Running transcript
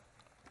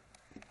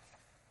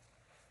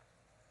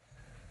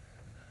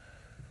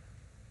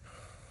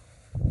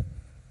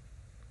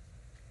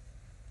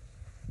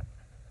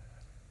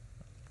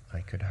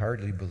could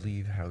hardly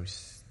believe how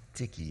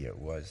sticky it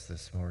was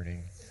this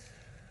morning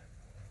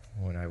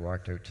when I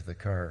walked out to the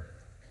car.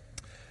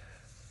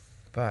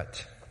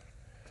 But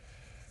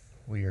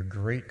we are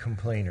great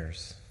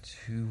complainers.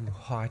 Too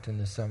hot in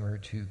the summer,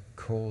 too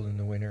cold in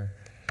the winter.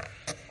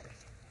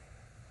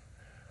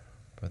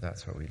 But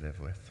that's what we live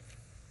with.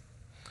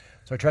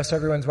 So I trust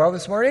everyone's well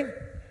this morning.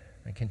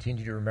 I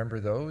continue to remember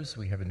those.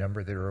 We have a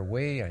number that are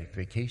away,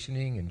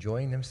 vacationing,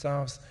 enjoying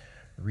themselves,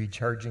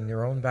 recharging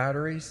their own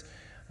batteries.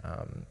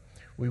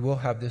 We will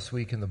have this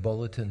week in the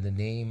bulletin the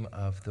name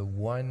of the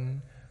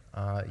one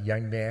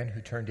young man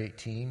who turned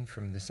 18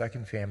 from the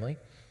second family.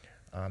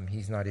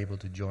 He's not able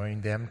to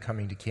join them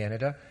coming to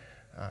Canada,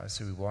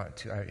 so we want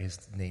to,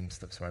 his name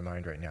slips my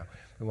mind right now.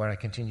 We want to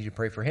continue to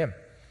pray for him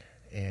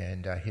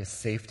and his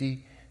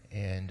safety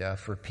and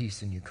for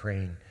peace in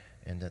Ukraine,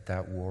 and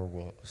that war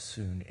will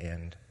soon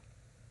end.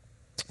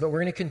 But we're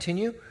going to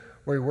continue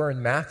where we were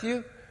in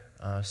Matthew,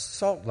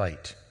 salt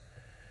light.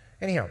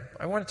 Anyhow,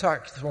 I want to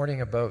talk this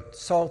morning about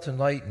salt and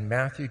light in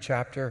Matthew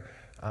chapter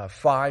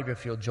 5,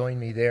 if you'll join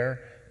me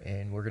there,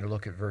 and we're going to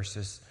look at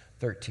verses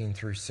 13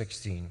 through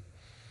 16.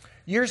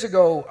 Years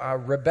ago,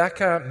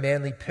 Rebecca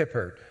Manley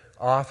Pippert,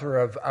 author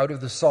of Out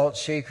of the Salt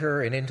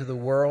Shaker and Into the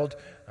World,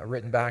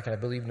 written back in, I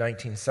believe,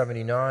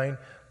 1979.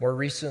 More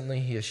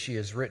recently, she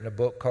has written a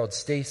book called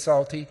Stay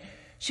Salty.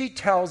 She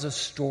tells a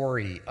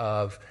story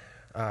of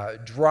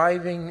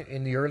driving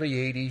in the early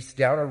 80s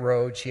down a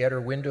road. She had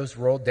her windows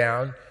rolled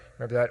down.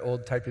 Remember that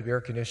old type of air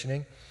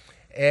conditioning?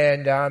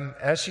 And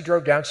as she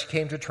drove down, she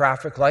came to a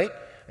traffic light,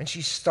 and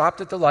she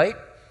stopped at the light.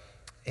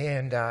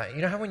 And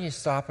you know how when you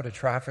stop at a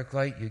traffic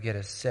light, you get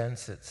a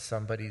sense that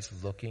somebody's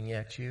looking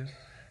at you?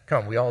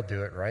 Come on, we all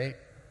do it, right?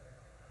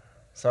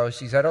 So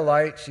she's at a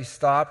light, she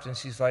stopped, and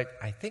she's like,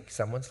 I think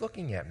someone's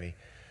looking at me.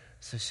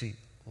 So she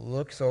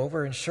looks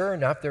over, and sure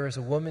enough, there is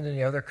a woman in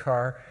the other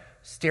car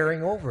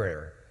staring over at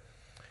her.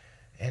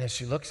 And as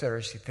she looks at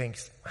her, she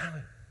thinks,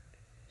 wow,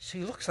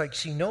 she looks like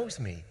she knows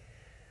me.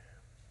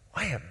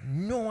 I have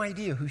no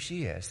idea who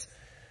she is.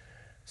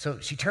 So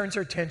she turns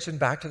her attention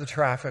back to the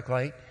traffic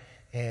light,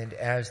 and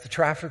as the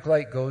traffic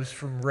light goes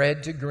from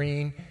red to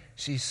green,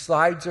 she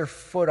slides her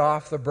foot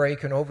off the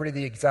brake and over to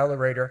the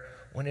accelerator,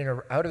 when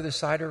out of the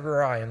side of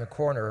her eye, in the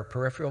corner, her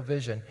peripheral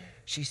vision,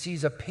 she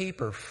sees a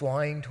paper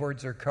flying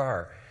towards her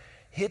car.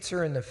 Hits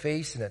her in the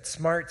face, and it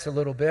smarts a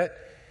little bit.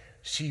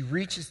 She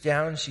reaches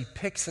down, she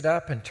picks it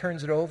up and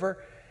turns it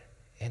over,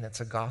 and it's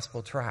a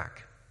gospel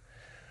tract.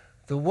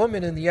 The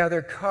woman in the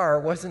other car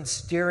wasn't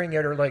staring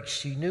at her like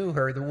she knew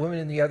her. The woman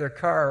in the other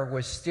car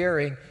was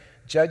staring,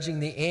 judging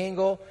the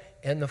angle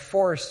and the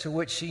force to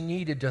which she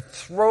needed to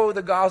throw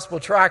the gospel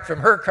tract from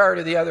her car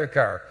to the other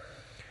car.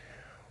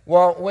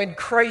 Well, when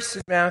Christ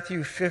in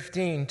Matthew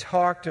 15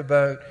 talked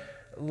about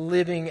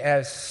living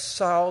as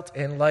salt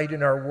and light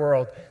in our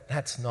world,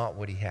 that's not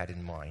what he had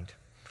in mind.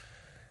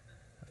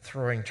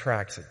 Throwing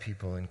tracts at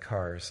people in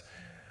cars.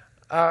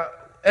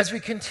 As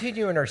we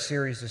continue in our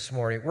series this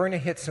morning, we're going to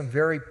hit some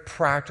very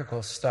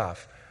practical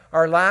stuff.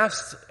 Our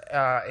last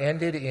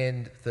ended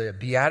in the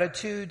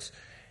Beatitudes,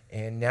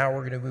 and now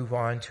we're going to move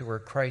on to where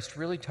Christ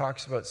really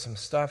talks about some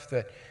stuff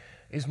that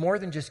is more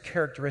than just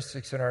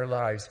characteristics in our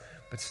lives,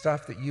 but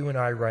stuff that you and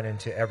I run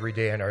into every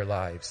day in our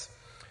lives.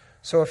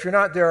 So if you're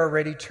not there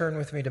already, turn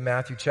with me to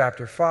Matthew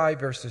chapter 5,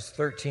 verses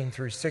 13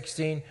 through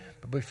 16.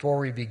 But before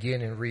we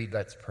begin and read,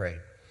 let's pray.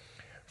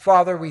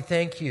 Father, we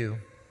thank you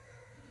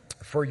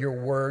for your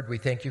word. We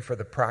thank you for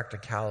the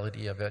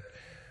practicality of it.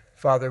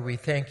 Father, we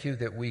thank you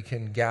that we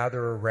can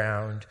gather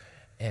around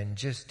and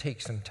just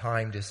take some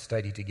time to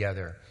study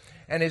together.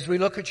 And as we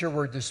look at your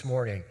word this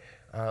morning,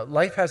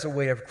 life has a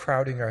way of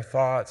crowding our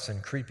thoughts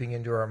and creeping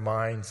into our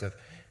minds of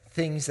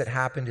things that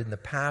happened in the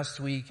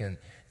past week and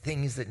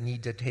things that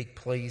need to take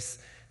place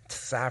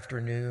this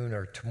afternoon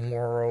or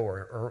tomorrow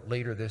or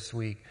later this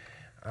week.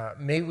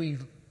 May we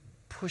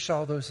push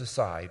all those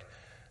aside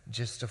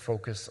just to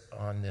focus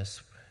on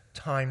this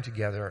time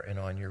together and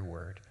on your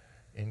word.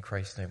 In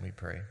Christ's name we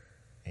pray.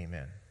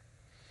 Amen.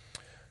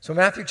 So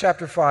Matthew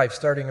chapter 5,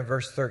 starting in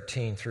verse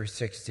 13 through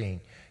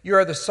 16. You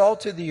are the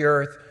salt of the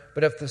earth,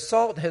 but if the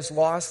salt has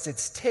lost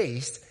its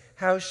taste,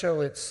 how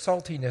shall its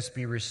saltiness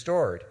be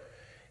restored?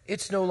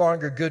 It's no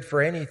longer good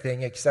for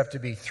anything except to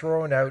be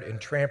thrown out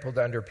and trampled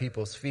under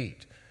people's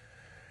feet.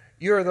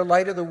 You are the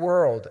light of the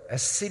world. A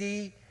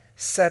city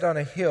set on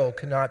a hill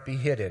cannot be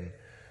hidden,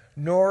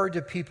 nor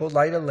do people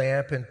light a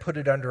lamp and put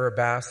it under a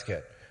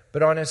basket,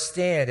 but on a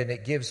stand, and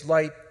it gives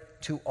light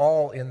to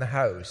all in the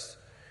house.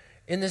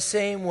 In the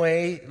same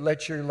way,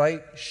 let your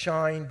light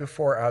shine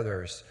before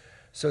others,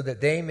 so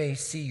that they may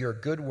see your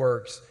good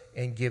works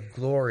and give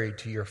glory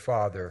to your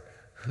Father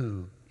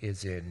who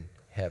is in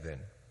heaven.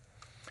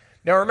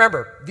 Now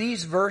remember,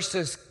 these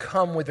verses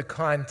come with a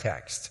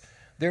context.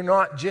 They're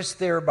not just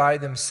there by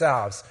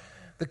themselves.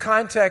 The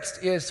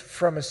context is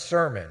from a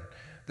sermon.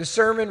 The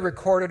sermon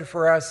recorded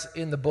for us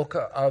in the book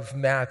of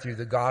Matthew,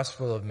 the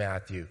Gospel of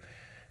Matthew.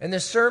 And the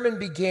sermon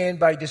began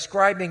by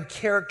describing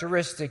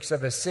characteristics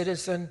of a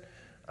citizen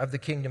of the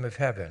kingdom of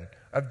heaven,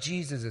 of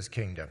Jesus'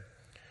 kingdom.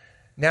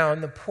 Now,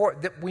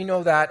 we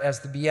know that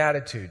as the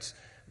Beatitudes.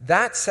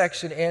 That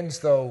section ends,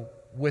 though,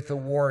 with a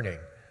warning.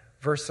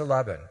 Verse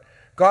 11.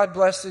 God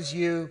blesses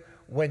you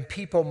when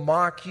people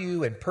mock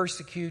you and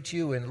persecute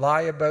you and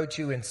lie about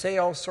you and say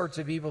all sorts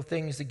of evil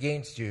things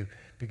against you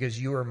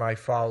because you are my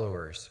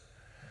followers.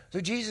 So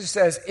Jesus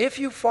says, if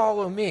you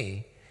follow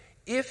me,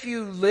 if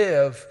you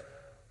live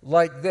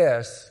like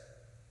this,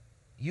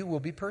 you will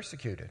be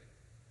persecuted.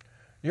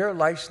 Your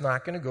life's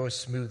not going to go as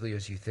smoothly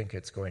as you think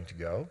it's going to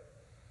go.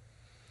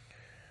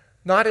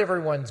 Not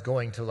everyone's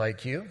going to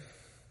like you.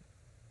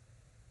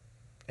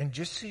 And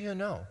just so you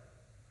know,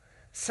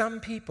 some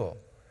people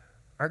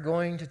are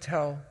going to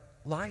tell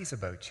lies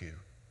about you.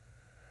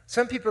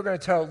 Some people are going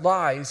to tell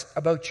lies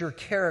about your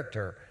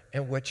character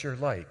and what you're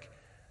like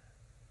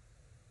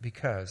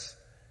because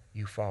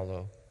you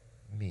follow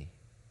me.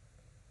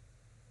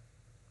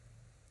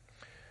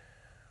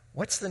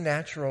 What's the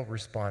natural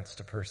response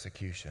to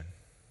persecution?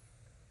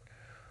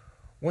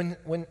 When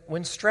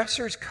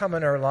stressors come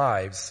in our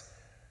lives,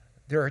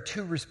 there are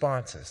two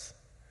responses.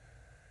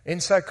 In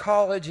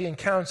psychology and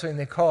counseling,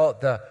 they call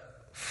it the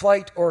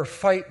flight or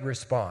fight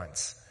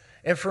response.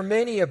 And for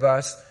many of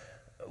us,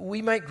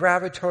 we might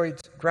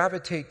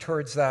gravitate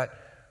towards that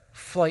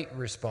flight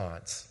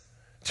response,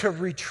 to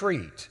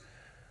retreat.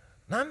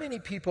 Not many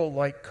people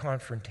like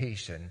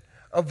confrontation.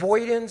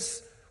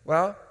 Avoidance,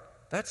 well,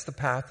 that's the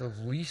path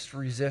of least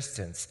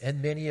resistance,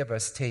 and many of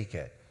us take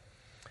it.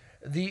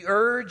 The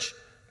urge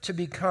to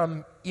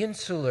become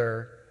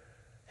insular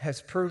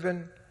has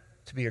proven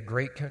to be a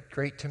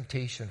great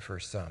temptation for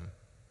some.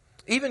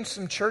 Even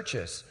some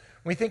churches.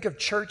 When we think of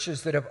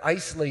churches that have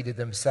isolated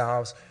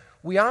themselves,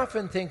 we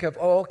often think of,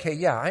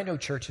 I know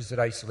churches that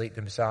isolate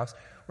themselves.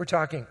 We're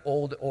talking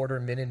Old Order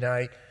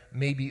Mennonite,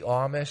 maybe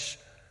Amish.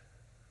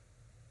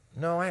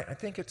 No, I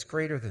think it's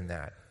greater than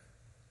that.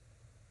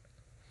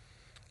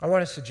 I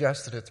want to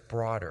suggest that it's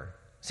broader.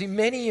 See,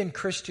 many in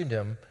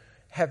Christendom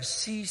have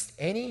ceased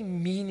any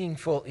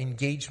meaningful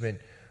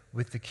engagement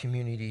with the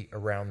community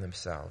around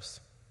themselves.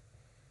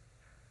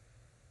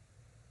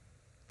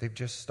 They've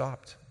just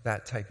stopped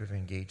that type of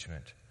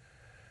engagement.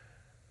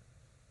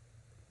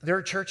 There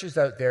are churches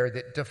out there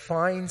that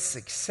define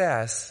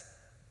success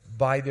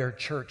by their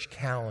church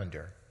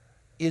calendar.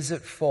 Is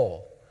it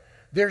full?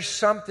 There's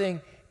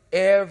something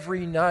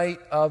every night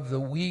of the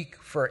week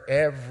for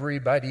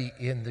everybody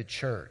in the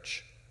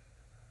church.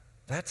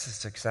 That's a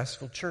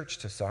successful church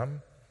to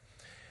some.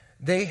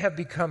 They have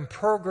become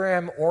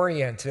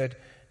program-oriented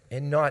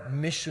and not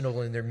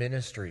missional in their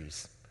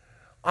ministries.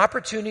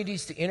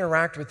 Opportunities to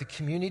interact with the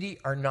community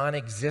are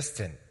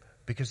non-existent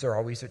because they're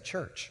always at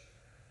church.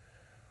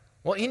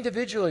 Well,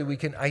 individually, we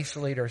can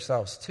isolate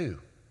ourselves too.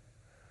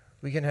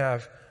 We can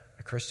have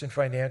a Christian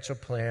financial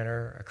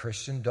planner, a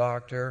Christian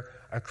doctor,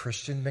 a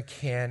Christian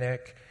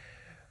mechanic.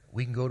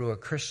 We can go to a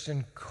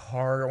Christian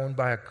car owned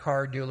by a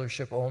car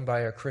dealership owned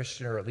by a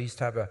Christian, or at least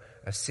have a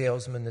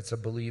salesman that's a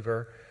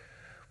believer.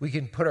 We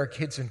can put our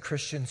kids in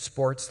Christian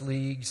sports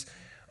leagues,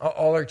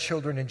 all our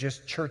children in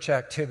just church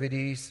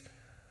activities.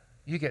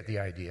 You get the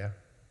idea.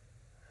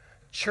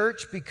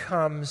 Church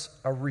becomes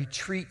a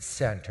retreat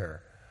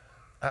center,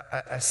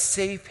 a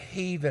safe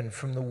haven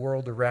from the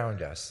world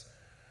around us.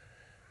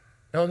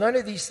 Now, none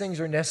of these things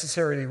are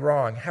necessarily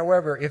wrong.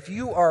 However, if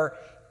you are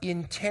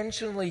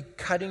intentionally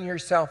cutting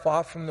yourself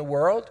off from the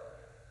world,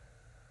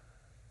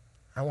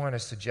 I want to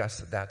suggest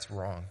that that's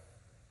wrong.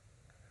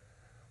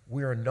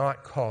 We are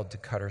not called to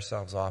cut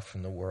ourselves off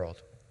from the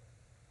world.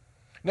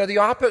 Now, the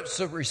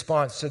opposite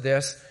response to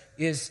this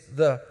is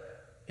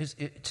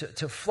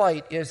to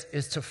flight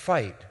is to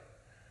fight.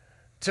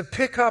 To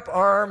pick up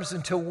arms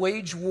and to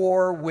wage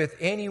war with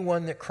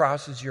anyone that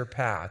crosses your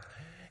path.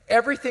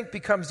 Everything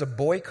becomes a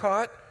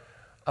boycott,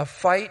 a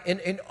fight,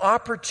 an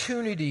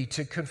opportunity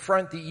to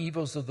confront the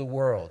evils of the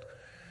world.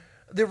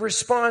 The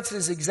response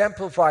is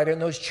exemplified in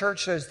those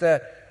churches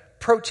that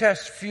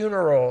protest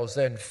funerals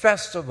and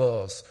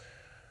festivals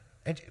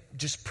and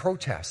just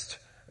protest.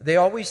 They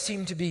always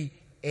seem to be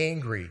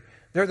angry.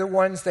 They're the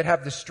ones that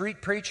have the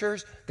street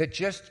preachers that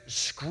just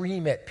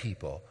scream at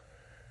people,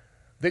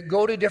 that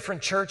go to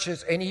different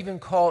churches and even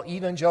call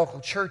evangelical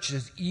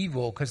churches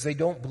evil because they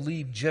don't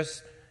believe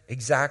just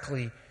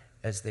exactly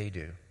as they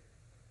do.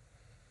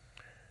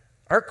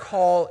 Our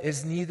call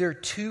is neither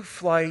to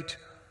fight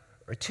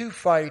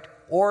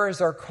or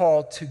is our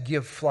call to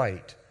give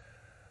flight.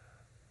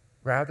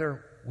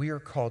 Rather, we are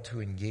called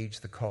to engage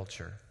the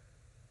culture.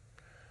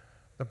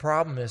 The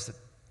problem is that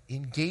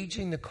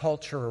engaging the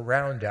culture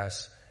around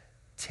us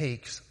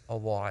takes a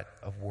lot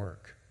of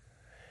work.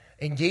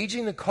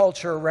 Engaging the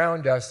culture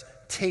around us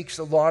takes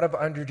a lot of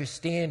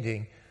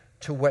understanding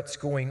to what's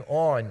going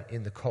on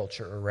in the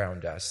culture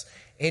around us.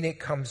 And it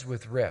comes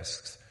with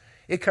risks.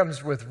 It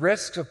comes with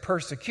risks of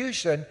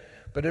persecution,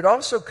 but it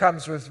also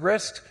comes with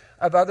risks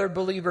of other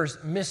believers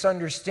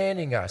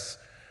misunderstanding us.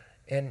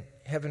 And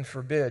heaven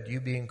forbid, you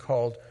being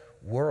called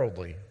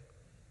worldly.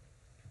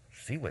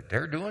 See what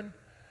they're doing?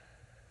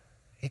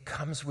 It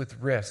comes with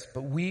risk,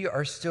 but we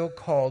are still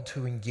called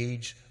to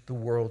engage the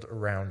world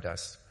around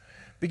us.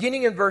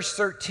 Beginning in verse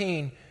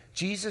 13,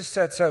 Jesus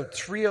sets out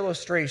 3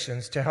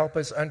 illustrations to help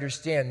us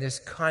understand this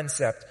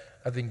concept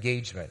of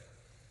engagement.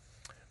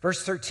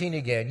 Verse 13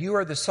 again, you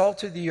are the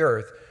salt of the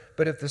earth,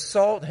 but if the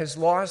salt has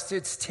lost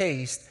its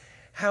taste,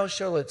 how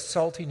shall its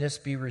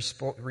saltiness be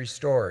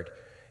restored?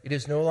 It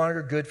is no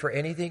longer good for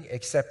anything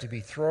except to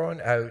be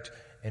thrown out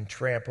and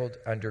trampled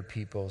under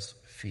people's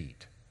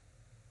feet.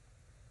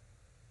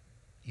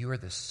 You are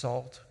the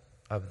salt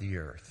of the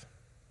earth.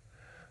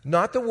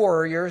 Not the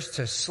warriors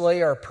to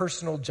slay our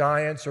personal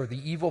giants or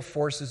the evil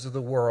forces of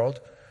the world,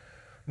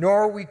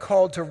 nor are we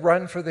called to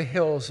run for the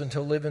hills and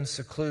to live in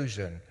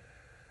seclusion.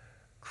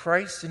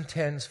 Christ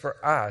intends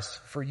for us,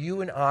 for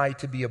you and I,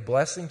 to be a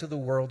blessing to the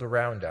world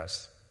around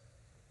us.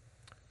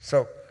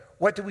 So,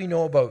 what do we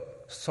know about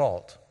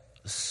salt?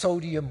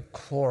 Sodium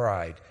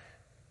chloride.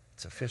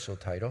 It's official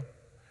title.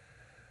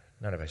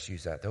 None of us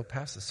use that, though.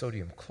 Pass the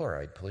sodium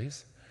chloride,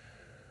 please.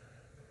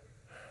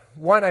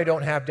 One I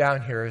don't have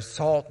down here is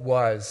salt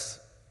was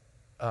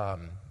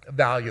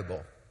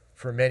valuable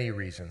for many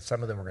reasons.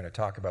 Some of them we're going to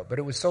talk about. But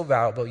it was so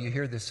valuable, you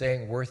hear the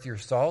saying, worth your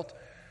salt.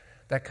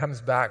 That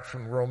comes back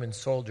from Roman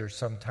soldiers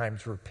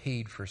sometimes were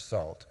paid for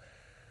salt.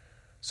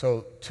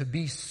 So to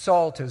be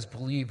salt as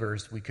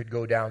believers, we could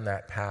go down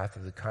that path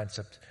of the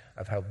concept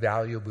of how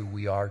valuable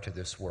we are to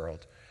this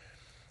world.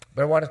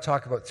 But I want to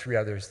talk about 3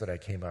 others that I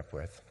came up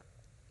with.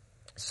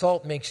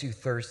 Salt makes you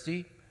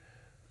thirsty.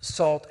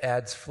 Salt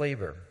adds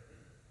flavor.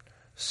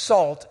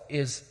 Salt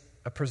is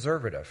a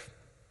preservative.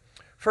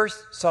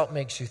 First, salt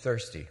makes you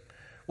thirsty.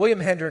 William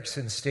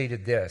Hendrickson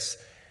stated this,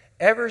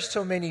 ever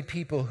so many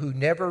people who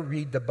never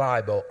read the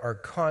Bible are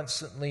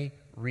constantly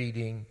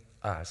reading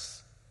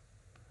us.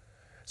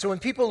 So when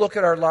people look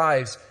at our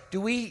lives, do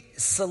we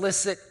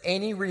solicit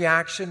any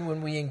reaction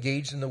when we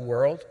engage in the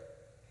world?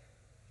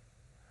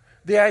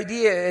 The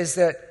idea is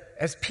that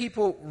as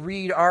people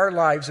read our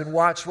lives and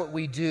watch what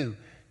we do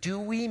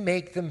we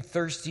make them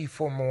thirsty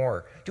for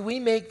more? Do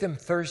we make them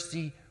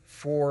thirsty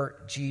for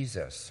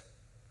Jesus?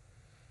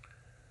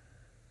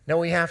 Now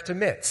we have to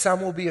admit,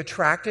 some will be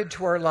attracted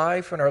to our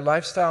life and our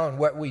lifestyle and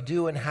what we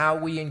do and how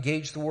we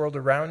engage the world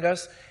around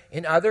us,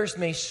 and others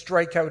may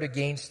strike out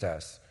against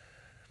us.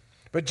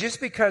 But just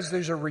because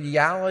there's a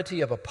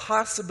reality of a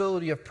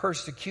possibility of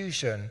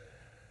persecution,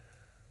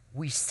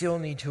 we still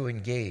need to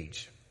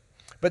engage.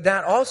 But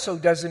that also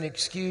doesn't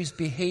excuse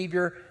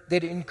behavior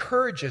that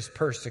encourages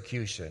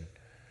persecution.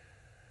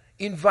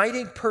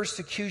 Inviting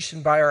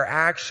persecution by our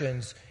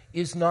actions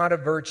is not a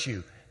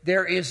virtue.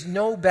 There is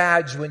no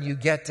badge when you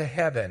get to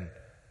heaven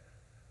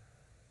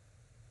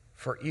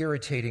for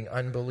irritating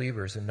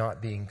unbelievers and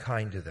not being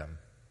kind to them.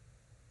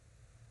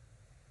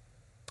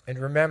 And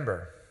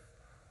remember,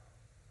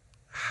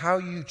 how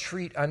you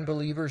treat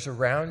unbelievers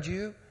around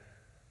you,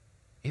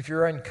 if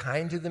you're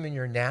unkind to them and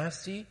you're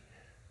nasty,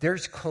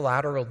 there's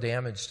collateral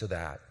damage to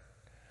that.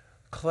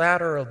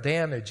 Collateral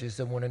damage is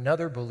that when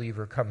another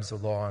believer comes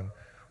along,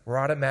 we're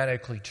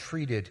automatically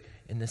treated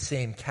in the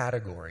same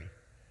category.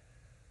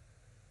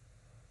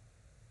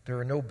 There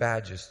are no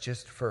badges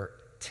just for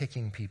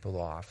ticking people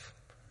off.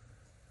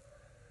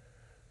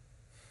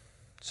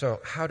 So,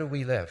 how do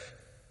we live?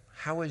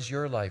 How is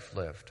your life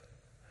lived?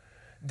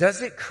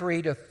 Does it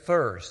create a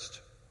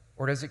thirst,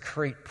 or does it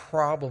create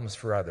problems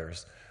for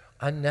others,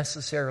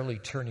 unnecessarily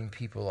turning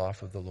people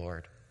off of the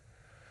Lord?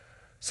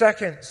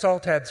 Second,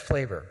 salt adds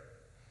flavor.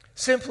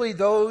 Simply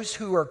those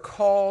who are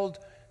called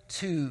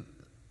to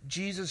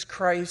Jesus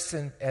Christ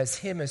and as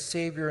Him as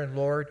Savior and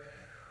Lord,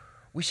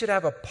 we should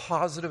have a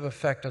positive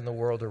effect on the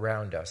world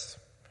around us.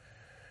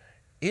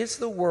 Is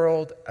the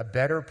world a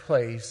better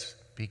place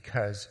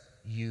because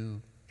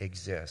you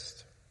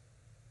exist?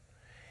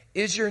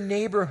 Is your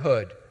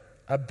neighborhood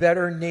a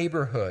better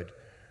neighborhood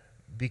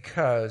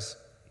because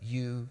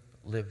you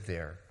live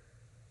there?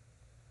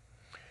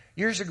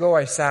 Years ago,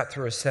 I sat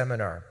through a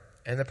seminar,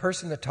 and the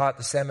person that taught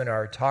the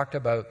seminar talked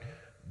about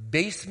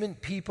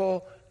basement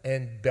people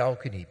and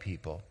balcony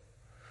people.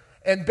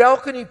 And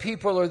balcony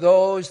people are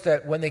those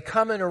that when they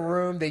come in a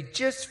room, they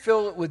just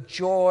fill it with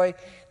joy.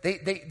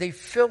 They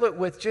fill it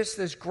with just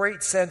this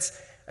great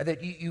sense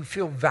that you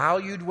feel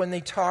valued when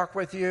they talk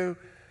with you.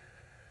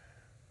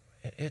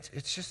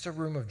 It's just a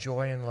room of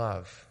joy and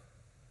love.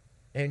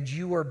 And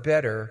you are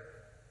better.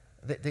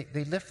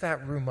 They lift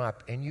that room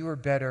up, and you are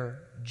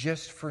better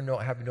just for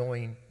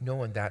knowing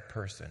that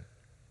person.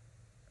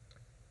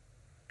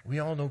 We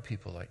all know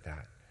people like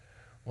that.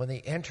 When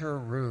they enter a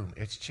room,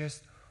 it's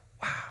just,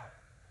 wow,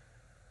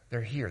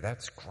 they're here.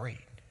 That's great.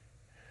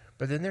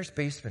 But then there's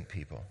basement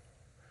people.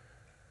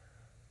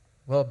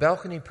 Well, a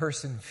balcony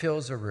person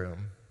fills a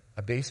room.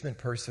 A basement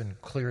person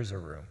clears a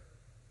room.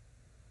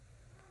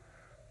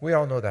 We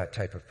all know that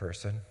type of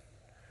person.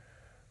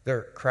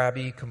 They're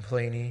crabby,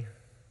 complainy,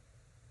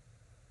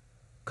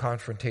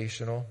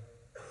 confrontational.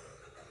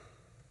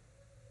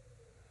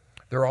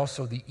 They're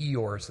also the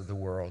Eeyores of the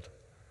world.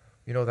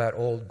 You know that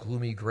old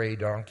gloomy gray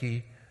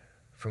donkey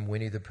from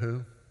Winnie the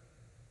Pooh?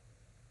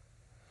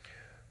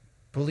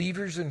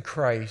 Believers in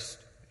Christ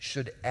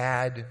should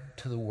add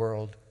to the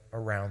world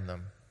around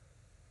them.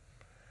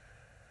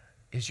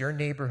 Is your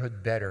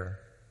neighborhood better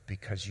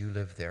because you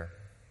live there?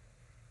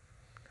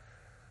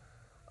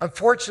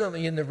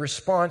 Unfortunately, in the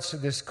response to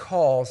this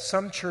call,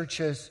 some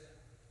churches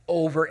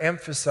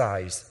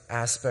overemphasize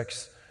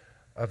aspects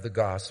of the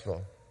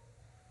gospel.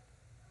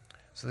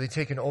 So they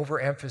take an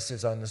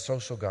overemphasis on the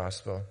social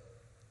gospel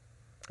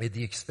at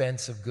the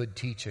expense of good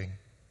teaching.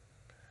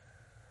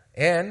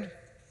 And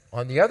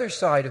on the other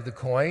side of the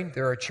coin,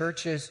 there are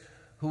churches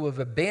who have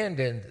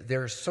abandoned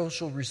their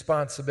social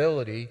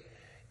responsibility,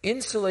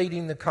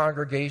 insulating the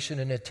congregation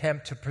in an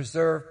attempt to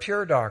preserve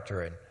pure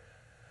doctrine.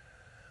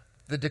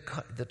 The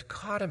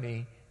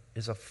dichotomy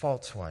is a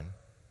false one.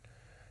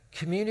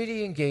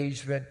 Community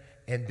engagement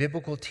and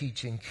biblical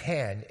teaching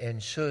can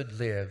and should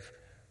live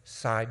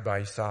side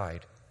by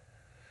side.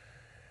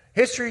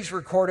 History's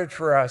recorded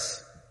for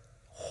us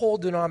whole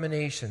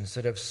denominations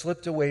that have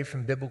slipped away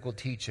from biblical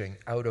teaching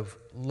out of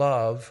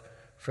love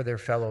for their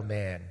fellow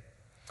man.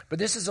 But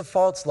this is a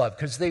false love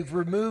because they've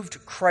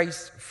removed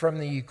Christ from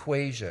the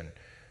equation.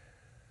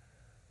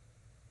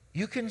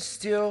 You can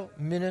still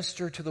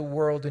minister to the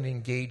world and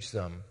engage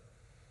them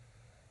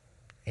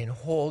and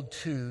hold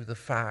to the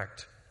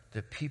fact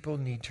that people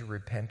need to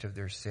repent of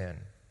their sin.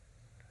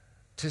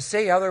 To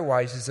say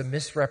otherwise is a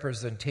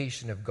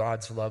misrepresentation of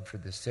God's love for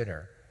the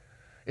sinner.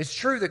 It's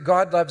true that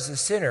God loves the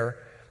sinner,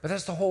 but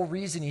that's the whole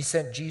reason he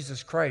sent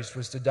Jesus Christ,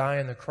 was to die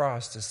on the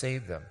cross to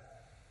save them.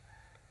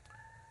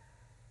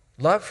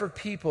 Love for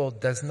people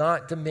does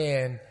not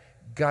demand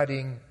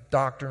gutting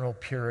doctrinal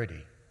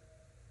purity.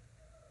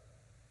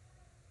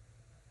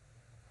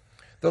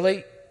 The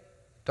late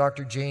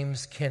Dr.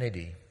 James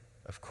Kennedy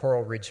of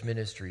Coral Ridge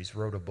Ministries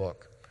wrote a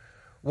book,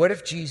 What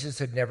If Jesus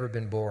Had Never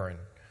Been Born?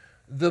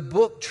 The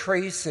book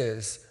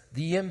traces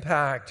the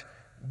impact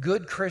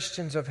good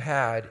Christians have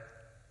had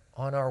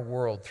on our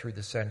world through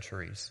the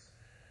centuries.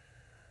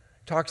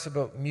 It talks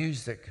about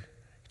music.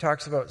 It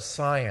talks about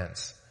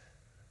science.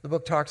 The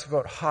book talks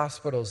about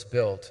hospitals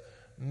built,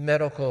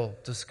 medical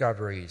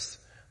discoveries,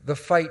 the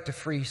fight to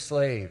free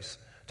slaves.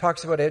 It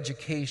talks about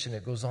education.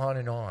 It goes on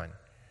and on.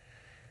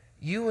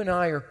 You and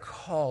I are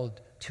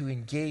called to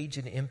engage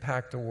and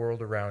impact the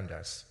world around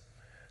us.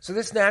 So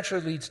this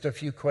naturally leads to a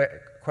few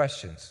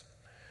questions.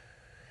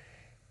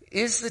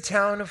 Is the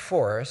town of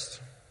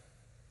Forest,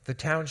 the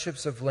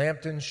townships of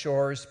Lambton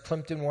Shores,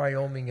 Plimpton,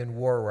 Wyoming, and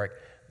Warwick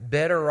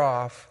better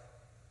off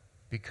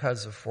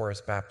because of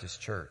Forest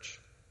Baptist Church?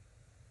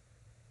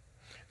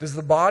 Does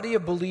the body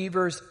of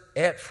believers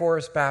at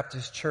Forest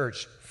Baptist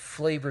Church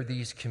flavor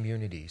these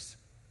communities?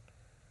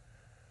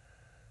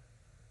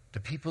 Do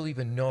people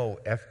even know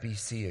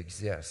FBC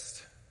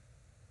exists?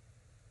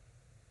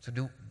 So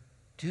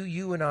do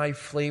you and I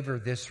flavor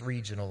this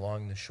region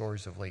along the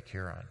shores of Lake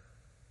Huron?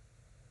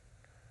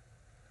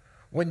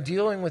 When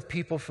dealing with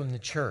people from the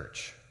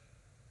church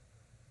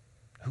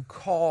who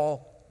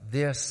call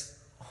this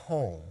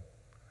home,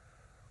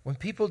 when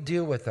people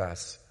deal with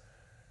us,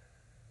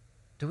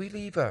 do we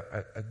leave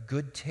a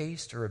good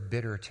taste or a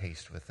bitter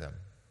taste with them?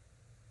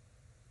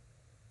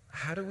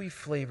 How do we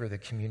flavor the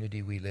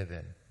community we live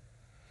in?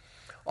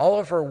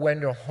 Oliver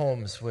Wendell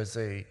Holmes was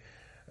a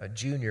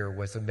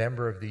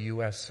member of the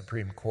U.S.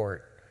 Supreme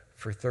Court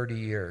for 30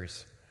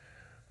 years.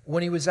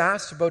 When he was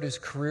asked about his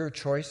career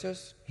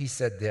choices, he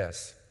said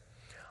this,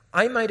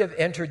 I might have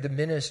entered the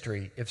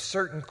ministry if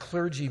certain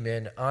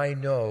clergymen I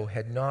know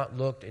had not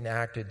looked and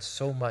acted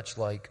so much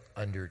like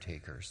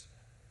undertakers.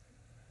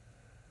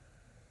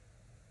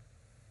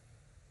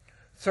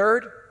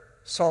 Third,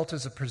 salt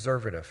is a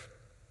preservative.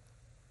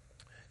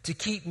 To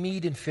keep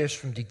meat and fish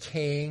from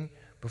decaying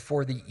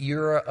before the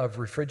era of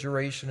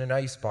refrigeration and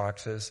ice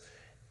boxes,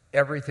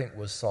 everything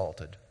was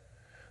salted.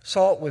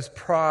 Salt was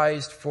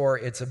prized for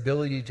its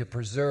ability to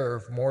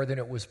preserve more than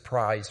it was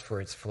prized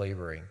for its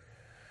flavoring.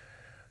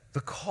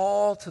 The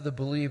call to the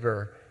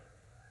believer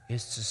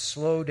is to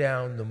slow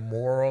down the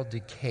moral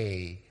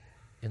decay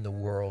in the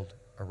world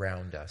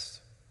around us.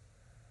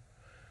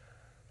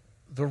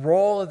 The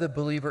role of the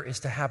believer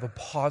is to have a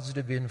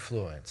positive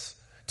influence,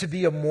 to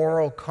be a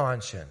moral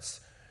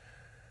conscience.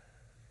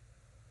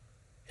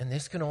 And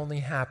this can only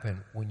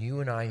happen when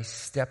you and I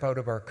step out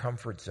of our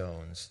comfort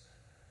zones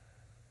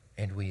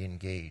and we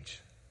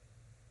engage.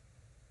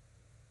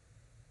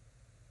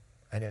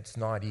 And it's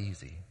not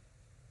easy.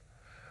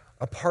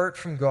 Apart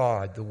from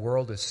God, the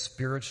world is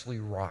spiritually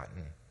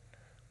rotten.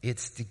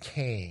 It's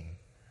decaying.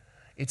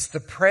 It's the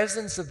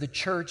presence of the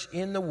church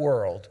in the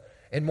world,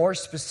 and more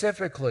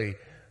specifically,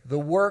 the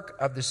work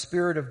of the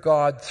Spirit of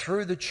God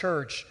through the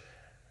church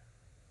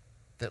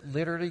that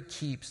literally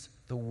keeps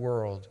the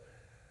world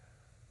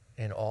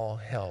and all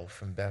hell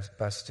from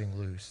busting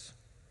loose.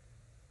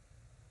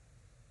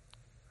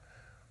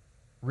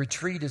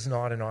 Retreat is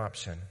not an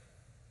option.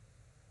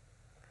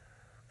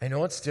 I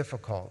know it's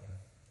difficult.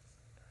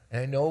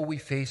 And I know we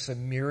face a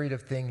myriad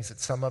of things that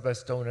some of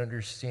us don't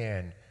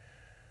understand.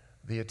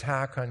 The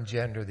attack on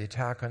gender, the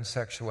attack on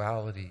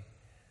sexuality,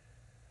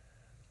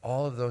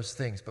 all of those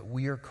things. But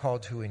we are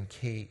called to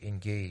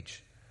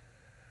engage.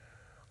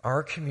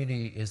 Our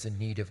community is in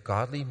need of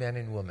godly men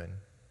and women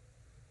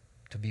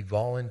to be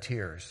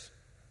volunteers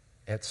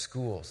at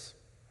schools,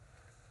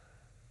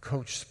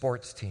 coach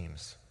sports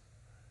teams,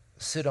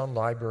 sit on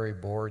library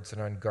boards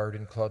and on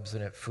garden clubs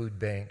and at food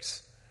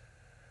banks,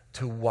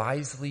 to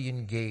wisely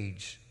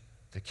engage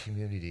the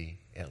community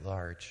at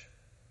large.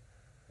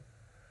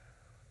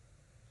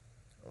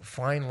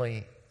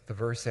 Finally, the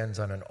verse ends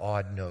on an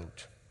odd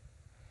note.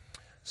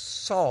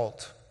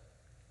 Salt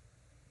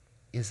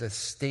is a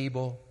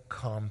stable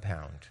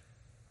compound.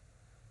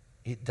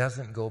 It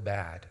doesn't go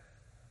bad.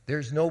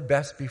 There's no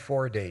best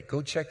before date.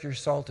 Go check your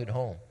salt at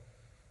home.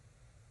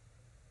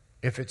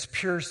 If it's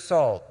pure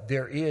salt,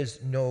 there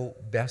is no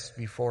best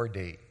before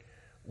date.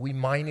 We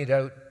mine it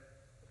out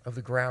of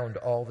the ground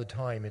all the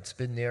time. It's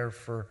been there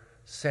for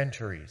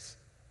centuries.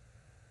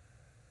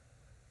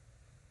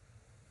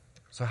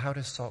 So how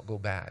does salt go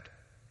bad?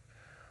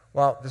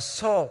 Well, the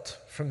salt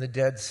from the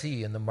Dead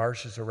Sea and the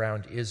marshes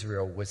around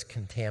Israel was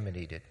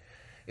contaminated.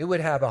 It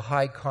would have a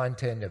high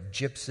content of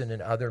gypsum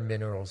and other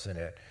minerals in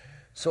it.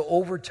 So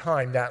over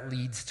time, that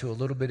leads to a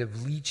little bit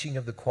of leaching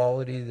of the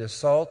quality of the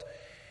salt.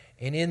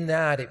 And in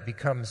that, it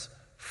becomes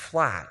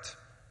flat,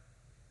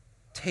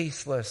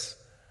 tasteless,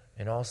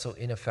 and also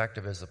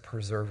ineffective as a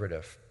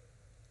preservative.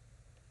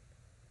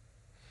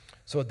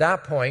 So at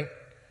that point,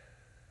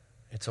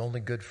 it's only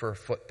good for a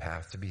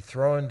footpath to be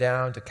thrown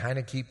down to kind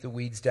of keep the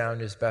weeds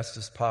down as best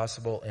as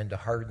possible and to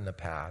harden the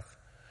path.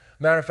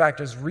 Matter of fact,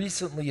 as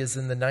recently as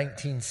in the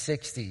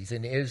 1960s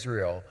in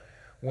Israel,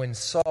 when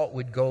salt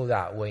would go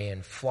that way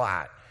and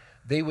flat,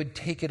 they would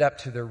take it up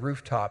to the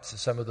rooftops of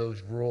some of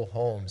those rural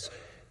homes,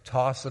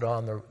 toss it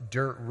on the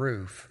dirt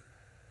roof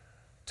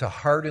to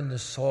harden the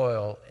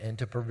soil and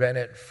to prevent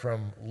it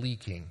from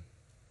leaking.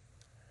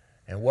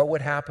 And what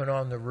would happen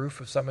on the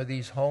roof of some of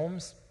these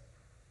homes?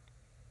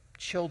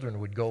 Children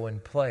would go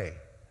and play.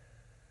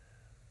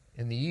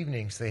 In the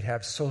evenings, they'd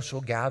have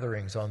social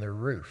gatherings on their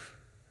roof.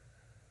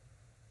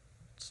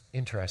 It's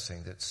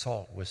interesting that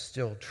salt was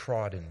still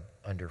trodden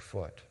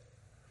underfoot.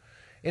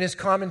 In his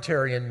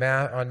commentary on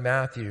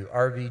Matthew,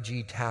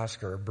 R.V.G.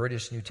 Tasker, a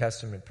British New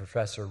Testament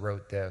professor,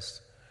 wrote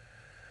this: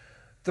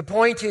 "The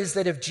point is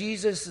that if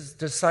Jesus'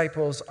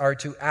 disciples are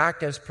to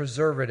act as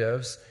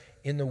preservatives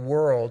in the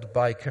world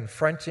by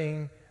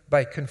conforming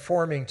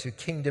to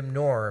kingdom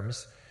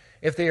norms,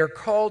 if they are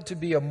called to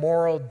be a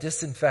moral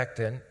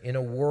disinfectant in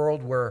a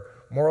world where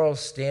moral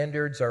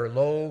standards are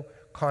low,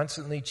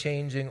 constantly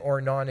changing,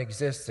 or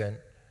non-existent,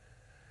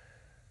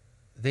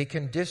 they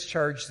can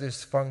discharge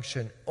this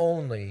function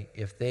only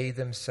if they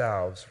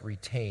themselves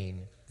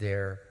retain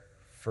their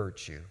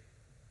virtue."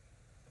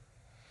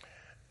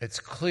 It's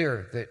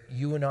clear that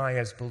you and I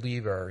as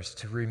believers,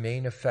 to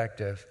remain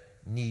effective,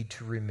 need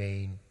to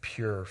remain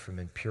pure from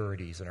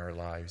impurities in our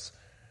lives.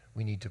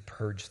 We need to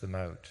purge them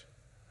out.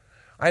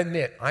 I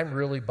admit, I'm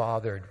really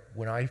bothered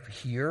when I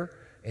hear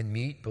and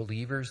meet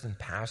believers and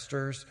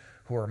pastors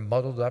who are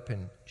muddled up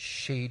in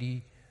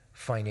shady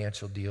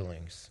financial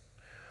dealings.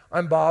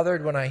 I'm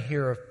bothered when I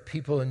hear of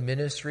people in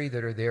ministry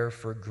that are there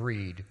for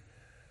greed,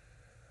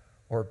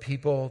 or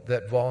people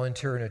that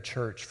volunteer in a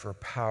church for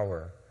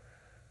power.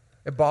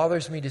 It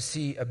bothers me to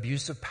see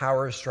abusive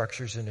power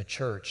structures in a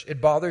church.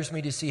 It bothers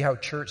me to see how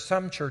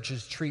some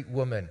churches treat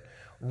women,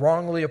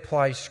 wrongly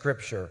apply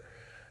Scripture.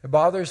 It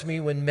bothers me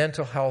when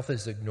mental health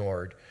is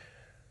ignored.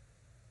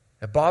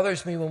 It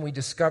bothers me when we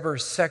discover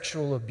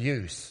sexual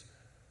abuse.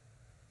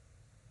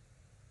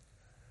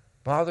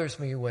 It bothers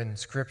me when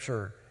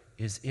Scripture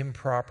is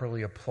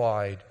improperly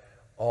applied,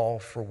 all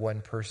for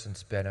one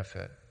person's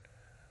benefit.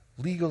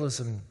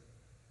 Legalism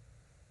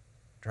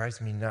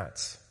drives me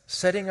nuts.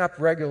 Setting up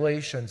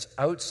regulations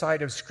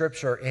outside of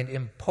Scripture and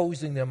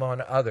imposing them on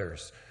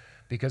others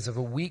because of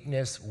a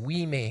weakness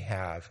we may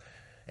have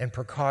and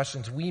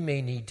precautions we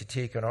may need to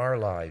take in our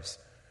lives.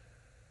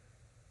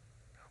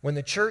 When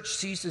the church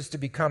ceases to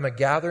become a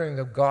gathering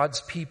of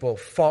God's people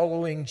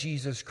following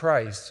Jesus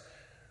Christ,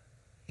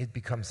 it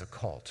becomes a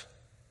cult.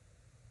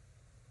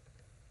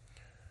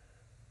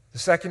 The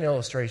second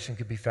illustration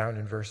could be found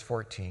in verse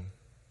 14.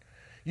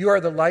 "You are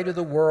the light of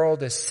the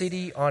world. A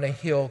city on a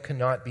hill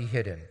cannot be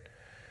hidden."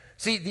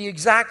 See, the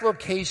exact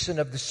location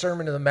of the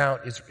Sermon on the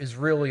Mount is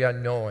really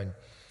unknown.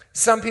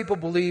 Some people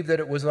believe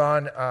that it was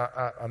on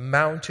a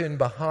mountain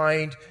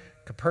behind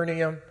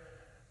Capernaum.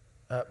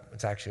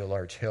 It's actually a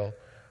large hill,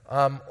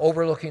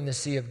 overlooking the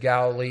Sea of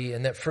Galilee,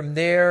 and that from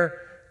there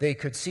they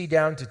could see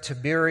down to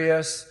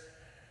Tiberias.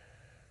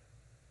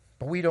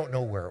 But we don't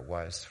know where it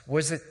was.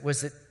 Was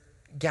it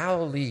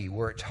Galilee,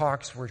 where it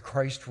talks where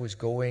Christ was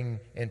going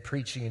and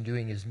preaching and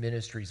doing his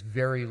ministries?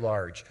 Very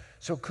large.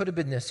 So it could have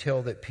been this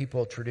hill that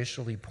people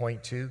traditionally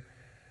point to.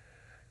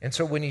 And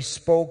so when he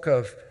spoke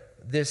of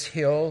this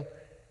hill,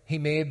 he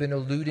may have been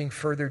alluding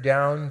further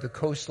down the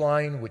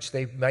coastline, which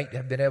they might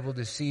have been able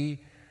to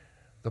see.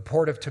 The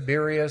port of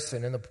Tiberias,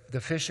 and in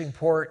the fishing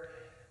port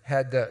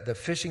had the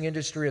fishing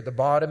industry at the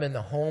bottom and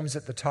the homes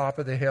at the top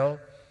of the hill.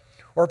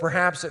 Or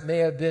perhaps it may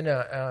have been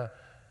a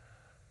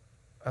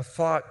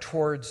thought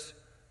towards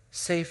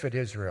Safed,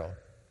 Israel.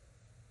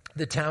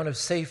 The town of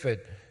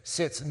Safed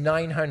sits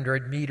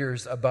 900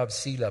 meters above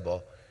sea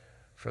level.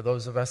 For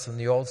those of us in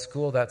the old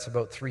school, that's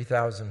about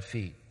 3,000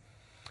 feet.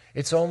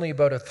 It's only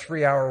about a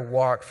 3-hour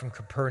walk from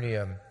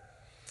Capernaum.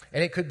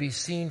 And it could be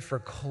seen for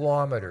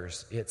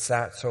kilometers. It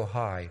sat so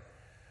high.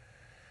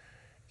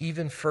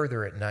 Even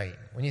further at night.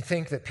 When you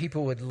think that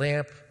people would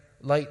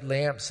light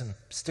lamps and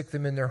stick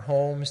them in their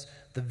homes,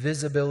 the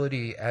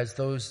visibility as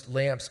those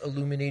lamps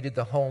illuminated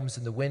the homes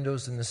and the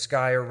windows and the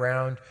sky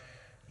around,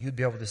 you'd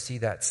be able to see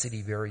that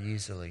city very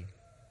easily.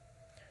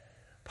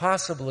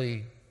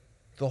 Possibly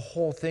the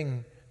whole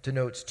thing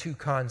denotes two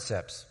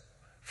concepts.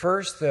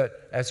 First, that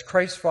as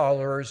Christ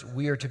followers,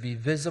 we are to be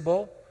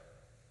visible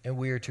and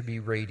we are to be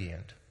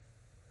radiant.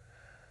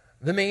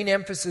 The main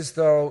emphasis,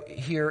 though,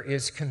 here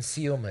is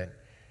concealment.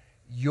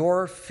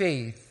 Your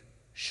faith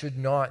should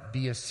not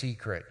be a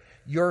secret.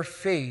 Your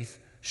faith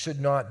should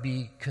not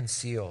be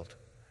concealed.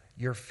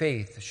 Your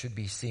faith should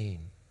be seen.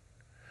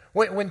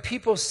 When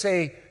people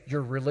say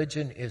your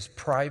religion is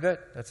private,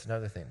 that's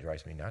another thing that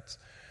drives me nuts.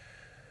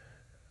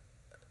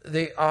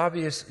 You're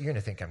going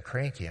to think I'm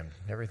cranky.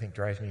 Everything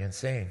drives me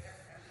insane.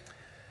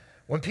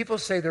 When people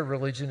say their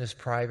religion is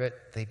private,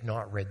 they've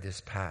not read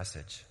this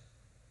passage.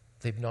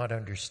 They've not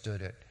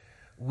understood it.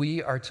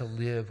 We are to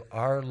live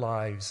our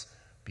lives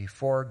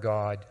before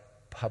God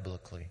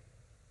publicly.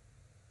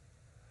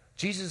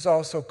 Jesus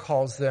also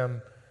calls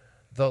them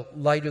the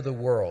light of the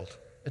world.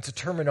 It's a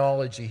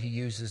terminology he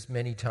uses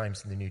many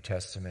times in the New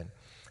Testament.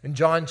 In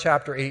John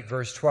chapter 8,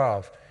 verse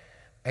 12,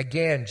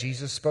 again,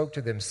 Jesus spoke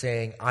to them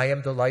saying, I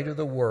am the light of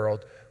the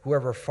world.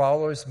 Whoever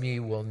follows me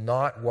will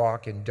not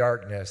walk in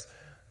darkness,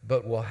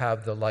 but will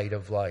have the light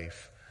of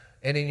life.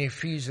 And in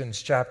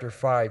Ephesians chapter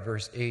 5,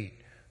 verse 8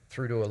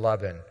 through to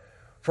 11,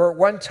 for at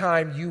one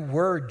time you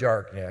were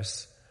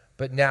darkness,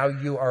 but now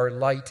you are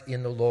light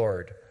in the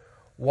Lord.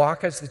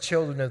 Walk as the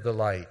children of the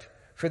light.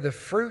 For the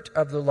fruit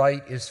of the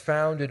light is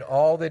found in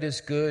all that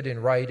is good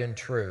and right and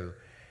true.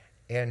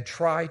 And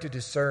try to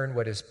discern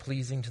what is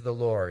pleasing to the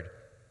Lord.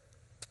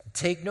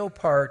 Take no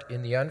part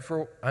in the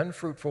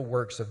unfruitful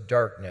works of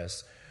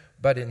darkness,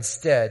 but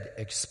instead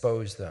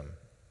expose them.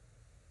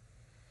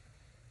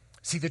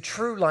 See, the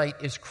true light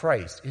is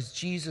Christ, is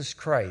Jesus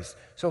Christ.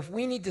 So if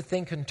we need to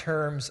think in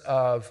terms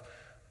of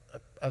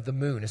the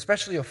moon,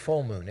 especially a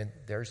full moon, and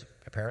there's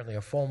apparently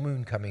a full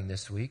moon coming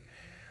this week.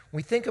 When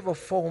we think of a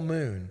full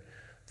moon,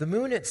 the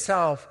moon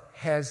itself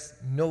has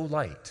no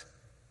light.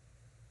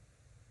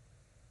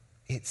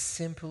 It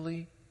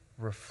simply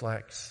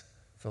reflects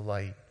the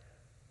light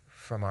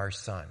from our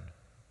sun.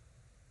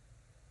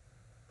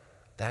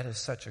 That is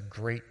such a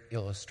great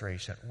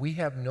illustration. We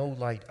have no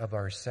light of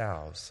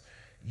ourselves.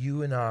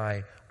 You and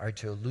I are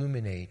to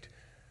illuminate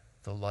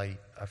the light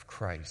of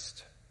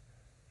Christ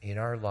in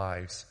our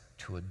lives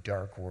to a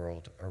dark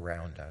world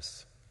around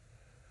us.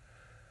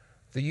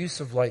 The use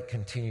of light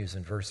continues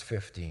in verse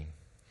 15.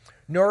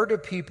 Nor do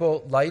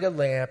people light a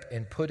lamp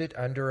and put it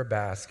under a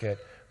basket,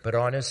 but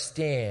on a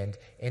stand,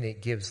 and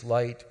it gives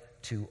light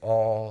to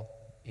all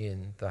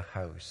in the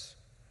house.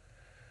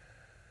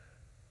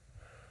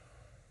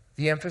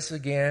 The emphasis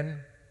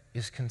again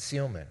is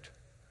concealment.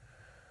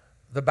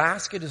 The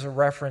basket is a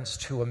reference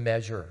to a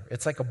measure.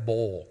 It's like a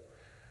bowl.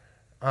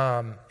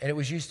 And it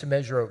was used to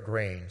measure out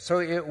grain. So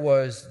it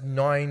was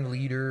 9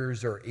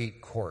 liters or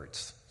 8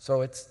 quarts.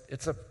 So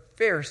it's a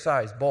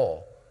fair-sized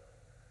bowl.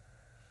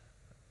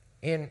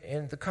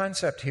 And the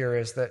concept here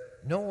is that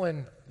no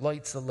one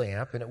lights a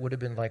lamp, and it would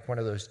have been like one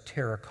of those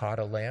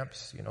terracotta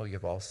lamps. You know,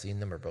 you've all seen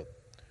them, about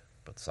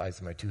the size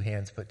of my 2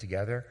 hands put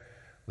together,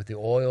 with the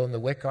oil and the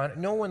wick on it.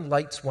 No one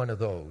lights one of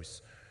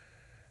those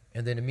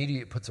and then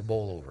immediately puts a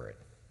bowl over it.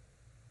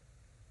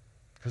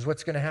 Because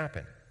what's going to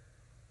happen?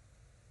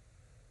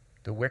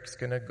 The wick's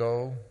going to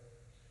go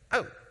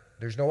out.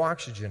 There's no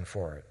oxygen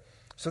for it.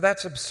 So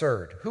that's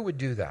absurd. Who would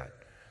do that?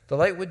 The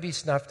light would be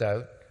snuffed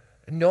out.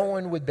 No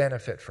one would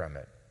benefit from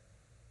it.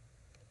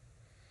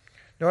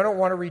 Now, I don't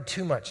want to read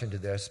too much into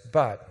this,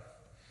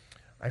 but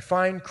I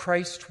find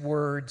Christ's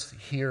words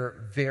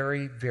here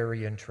very,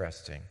 very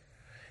interesting.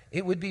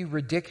 It would be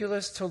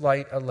ridiculous to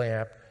light a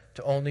lamp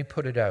to only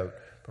put it out,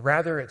 but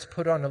rather it's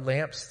put on a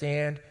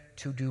lampstand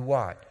to do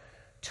what?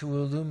 To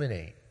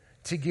illuminate,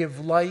 to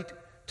give light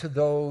to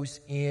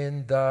those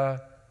in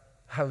the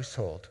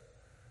household.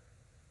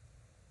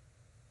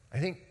 I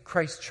think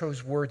Christ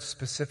chose words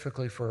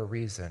specifically for a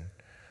reason.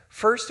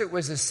 First, it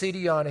was a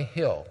city on a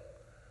hill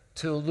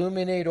to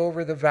illuminate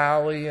over the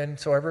valley, and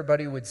so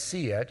everybody would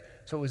see it.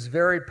 So it was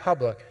very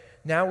public.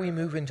 Now we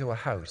move into a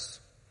house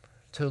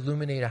to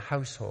illuminate a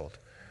household.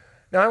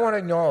 Now I want to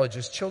acknowledge,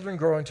 as children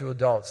grow into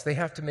adults, they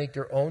have to make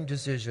their own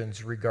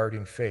decisions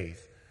regarding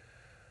faith.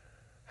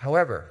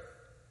 However,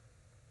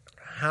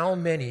 how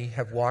many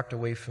have walked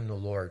away from the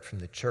Lord, from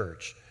the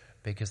church,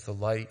 because the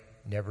light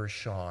never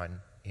shone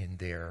in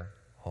their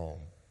home?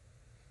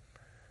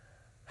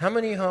 How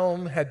many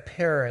home had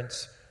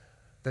parents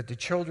that the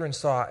children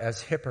saw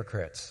as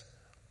hypocrites,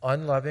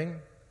 unloving,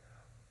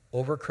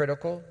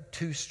 overcritical,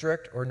 too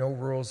strict, or no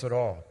rules at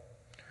all?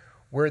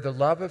 Where the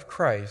love of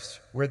Christ,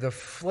 where the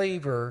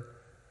flavor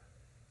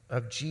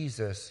of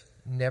Jesus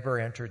never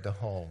entered the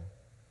home.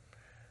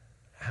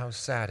 How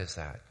sad is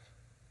that?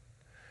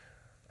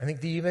 I think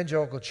the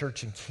evangelical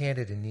church in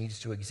Canada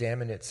needs to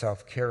examine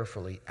itself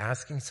carefully,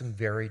 asking some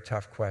very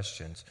tough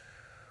questions.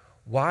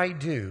 Why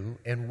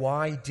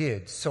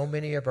did so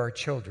many of our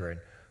children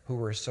who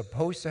were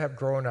supposed to have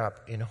grown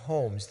up in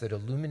homes that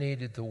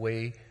illuminated the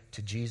way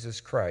to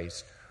Jesus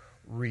Christ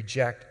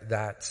reject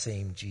that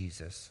same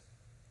Jesus?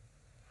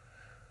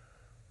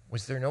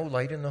 Was there no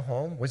light in the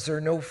home? Was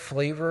there no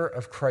flavor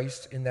of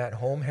Christ in that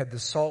home? Had the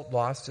salt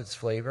lost its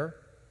flavor?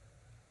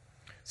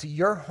 See,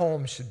 your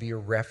home should be a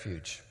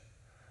refuge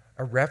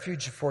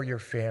for your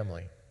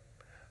family.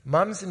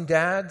 Moms and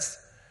dads,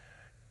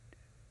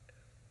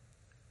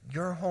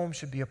 your home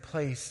should be a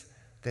place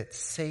that's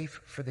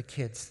safe for the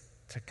kids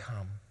to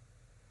come.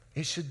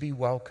 It should be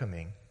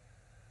welcoming.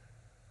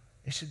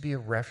 It should be a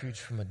refuge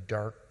from a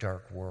dark,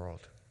 dark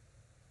world.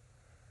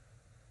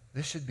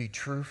 This should be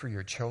true for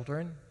your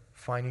children,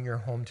 finding your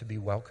home to be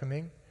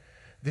welcoming.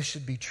 This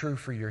should be true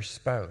for your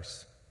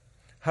spouse.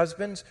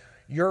 Husbands,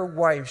 your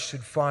wife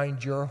should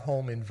find your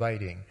home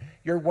inviting.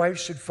 Your wife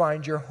should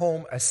find your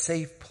home a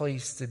safe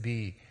place to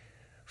be,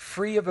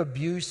 free of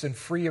abuse and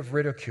free of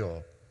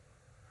ridicule.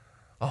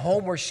 A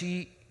home where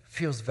she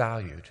feels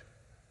valued.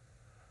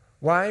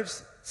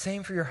 Wives,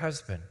 same for your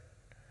husband.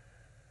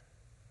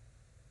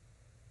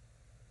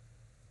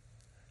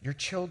 Your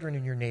children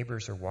and your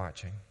neighbors are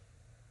watching.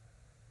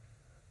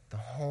 The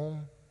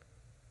home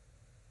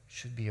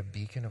should be a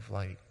beacon of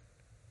light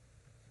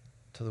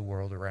to the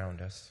world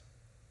around us.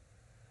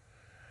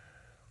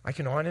 I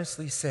can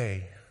honestly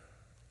say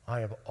I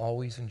have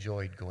always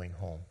enjoyed going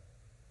home.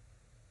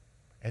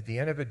 At the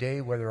end of the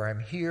day, whether I'm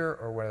here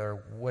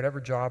or whatever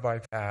job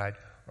I've had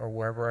or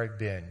wherever I've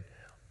been,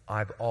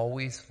 I've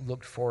always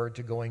looked forward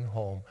to going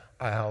home.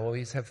 I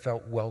always have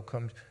felt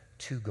welcomed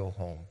to go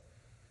home.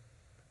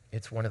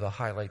 It's one of the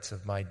highlights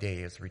of my day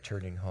is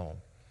returning home.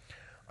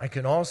 I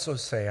can also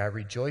say I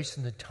rejoice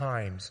in the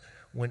times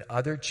when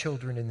other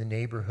children in the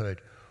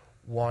neighborhood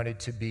wanted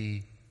to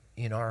be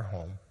in our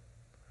home,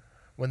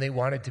 when they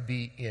wanted to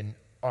be in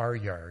our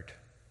yard,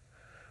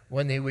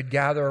 when they would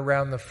gather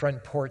around the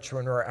front porch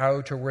when we're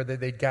out, or whether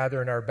they'd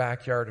gather in our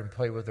backyard and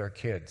play with our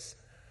kids.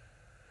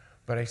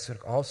 But I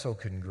also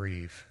can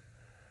grieve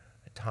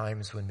at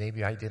times when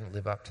maybe I didn't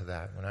live up to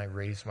that, when I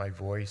raised my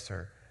voice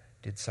or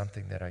did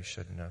something that I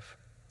shouldn't have.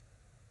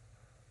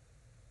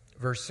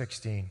 Verse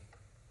 16.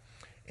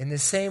 In the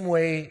same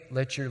way,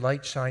 let your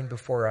light shine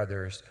before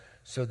others,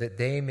 so that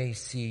they may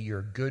see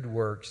your good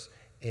works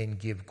and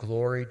give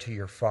glory to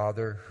your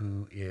Father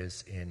who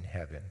is in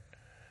heaven.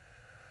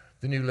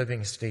 The New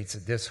Living states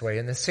it this way.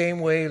 In the same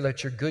way,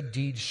 let your good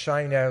deeds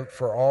shine out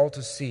for all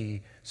to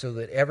see, so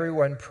that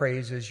everyone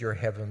praises your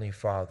heavenly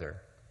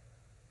Father.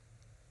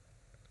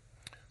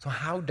 So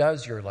how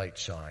does your light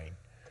shine?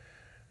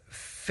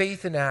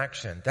 Faith in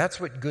action. That's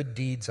what good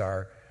deeds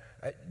are.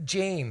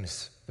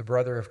 James, the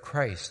brother of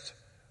Christ,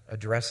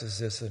 addresses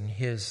this in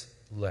his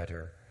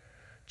letter.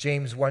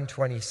 James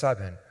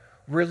 1:27.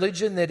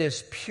 Religion that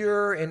is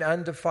pure and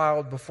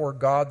undefiled before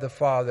God the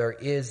Father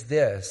is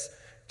this,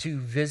 to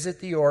visit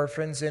the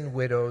orphans and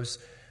widows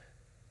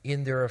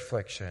in their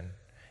affliction,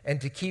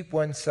 and to keep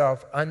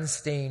oneself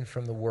unstained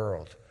from the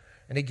world.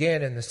 And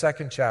again in the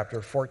second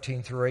chapter,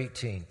 14 through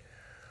 18.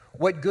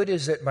 What good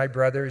is it, my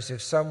brothers,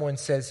 if someone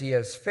says he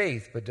has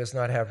faith but does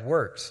not have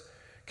works?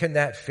 Can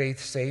that faith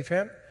save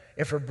him?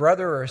 If a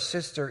brother or a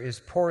sister is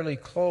poorly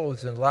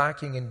clothed and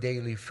lacking in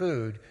daily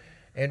food,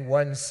 and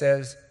one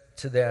says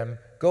to them,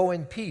 go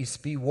in peace,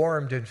 be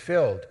warmed and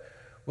filled,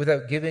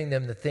 without giving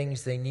them the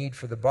things they need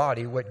for the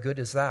body, what good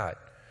is that?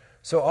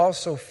 So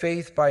also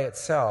faith by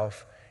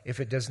itself, if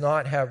it does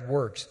not have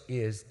works,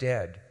 is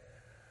dead.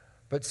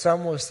 But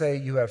some will say,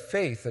 you have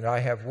faith and I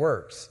have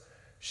works.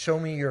 Show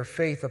me your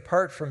faith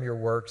apart from your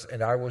works,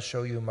 and I will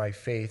show you my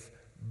faith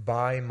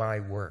by my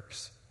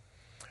works.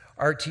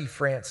 R.T.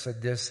 France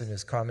said this in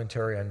his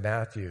commentary on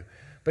Matthew.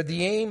 But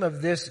the aim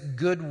of this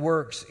good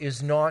works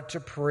is not to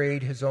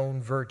parade his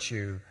own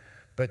virtue,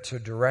 but to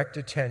direct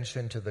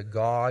attention to the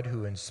God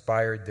who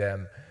inspired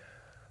them.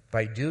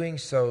 By doing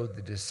so,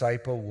 the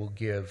disciple will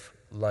give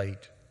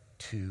light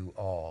to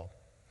all.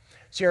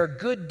 See, our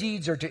good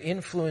deeds are to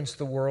influence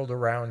the world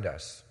around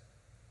us,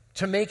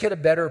 to make it a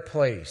better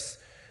place.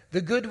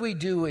 The good we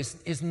do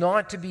is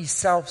not to be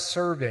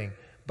self-serving,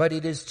 but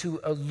it is to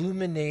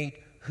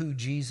illuminate who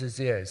Jesus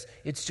is.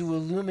 It's to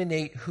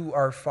illuminate who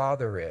our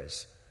Father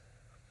is.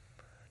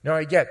 Now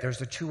I get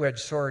there's a two-edged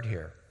sword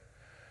here.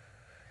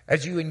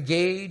 As you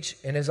engage,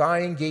 and as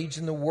I engage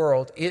in the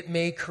world, it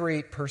may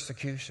create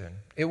persecution.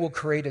 It will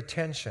create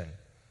attention.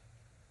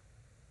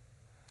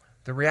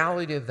 The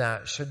reality of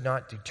that should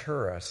not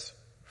deter us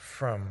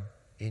from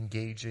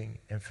engaging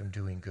and from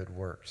doing good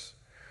works.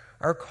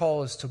 Our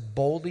call is to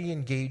boldly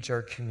engage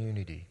our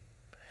community.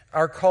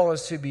 Our call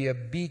is to be a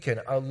beacon,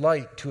 a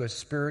light to a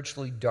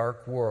spiritually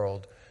dark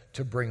world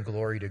to bring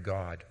glory to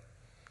God.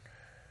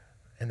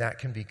 And that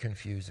can be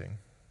confusing.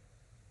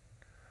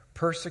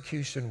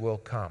 Persecution will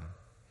come.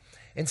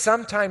 And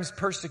sometimes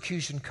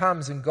persecution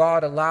comes and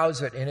God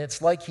allows it, and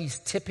it's like He's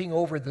tipping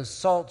over the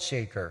salt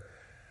shaker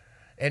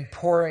and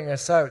pouring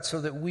us out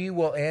so that we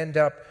will end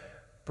up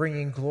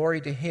bringing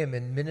glory to Him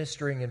and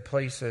ministering in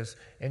places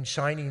and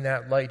shining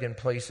that light in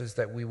places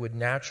that we would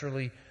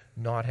naturally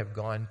not have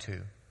gone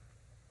to.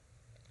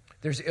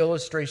 There's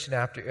illustration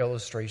after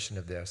illustration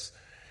of this.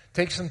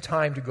 Take some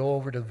time to go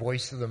over to the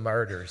Voice of the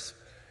Martyrs.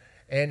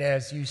 And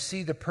as you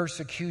see the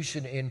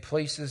persecution in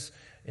places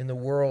in the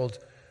world,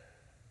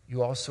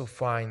 you also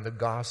find the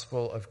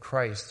gospel of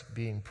Christ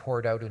being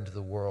poured out into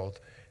the world.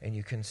 And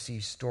you can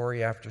see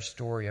story after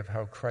story of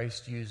how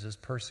Christ uses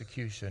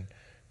persecution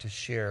to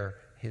share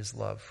his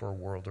love for a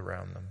world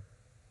around them.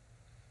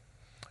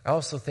 I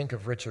also think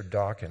of Richard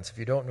Dawkins. If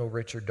you don't know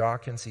Richard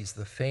Dawkins, he's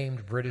the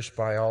famed British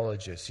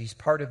biologist. He's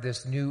part of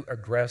this new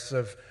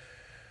aggressive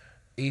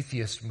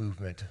atheist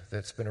movement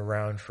that's been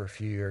around for a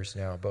few years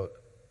now, about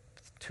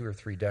 2 or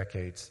 3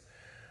 decades.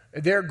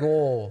 Their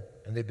goal,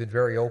 and they've been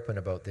very open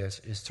about this,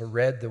 is to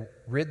rid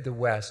the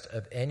West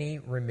of any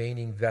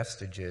remaining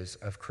vestiges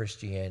of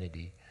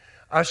Christianity,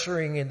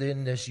 ushering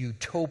in this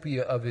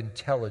utopia of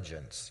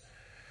intelligence.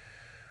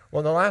 Well,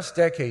 in the last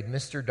decade,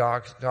 Mr.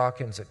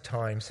 Dawkins at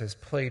times has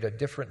played a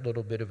different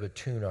little bit of a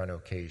tune on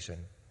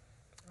occasion.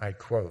 I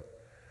quote,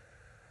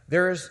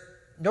 "There is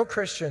no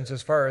Christians,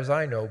 as far as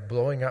I know,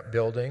 blowing up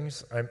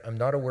buildings. I'm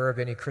not aware of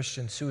any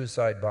Christian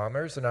suicide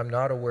bombers, and I'm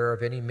not aware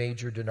of any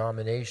major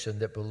denomination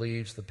that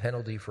believes the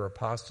penalty for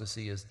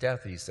apostasy is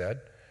death," he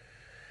said.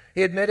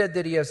 He admitted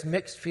that he has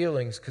mixed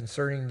feelings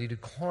concerning the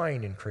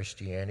decline in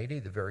Christianity,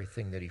 the very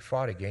thing that he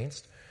fought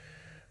against,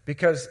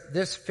 because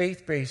this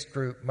faith-based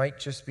group might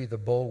just be the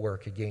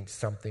bulwark against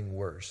something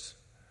worse.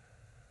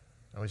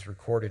 That was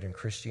recorded in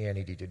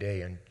Christianity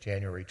Today in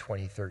January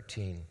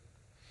 2013.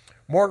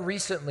 More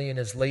recently, in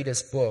his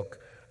latest book,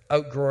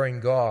 Outgrowing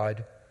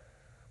God,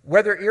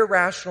 whether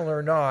irrational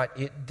or not,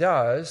 it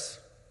does,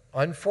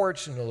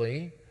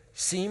 unfortunately,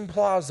 seem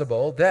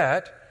plausible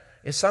that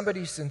if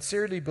somebody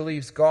sincerely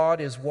believes God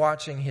is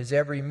watching his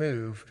every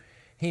move,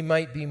 he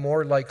might be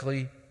more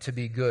likely to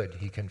be good,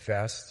 he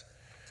confessed.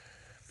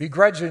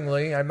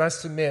 Begrudgingly, I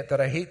must admit that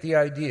I hate the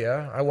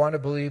idea. I want to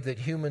believe that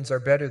humans are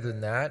better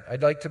than that.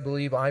 I'd like to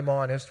believe I'm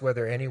honest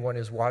whether anyone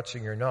is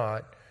watching or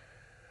not.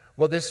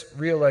 Well, this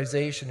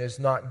realization is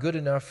not good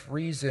enough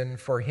reason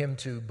for him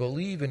to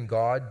believe in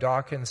God.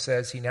 Dawkins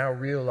says he now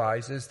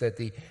realizes that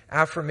the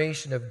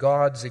affirmation of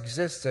God's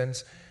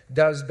existence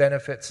does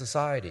benefit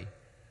society.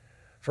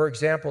 For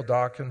example,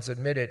 Dawkins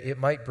admitted it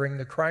might bring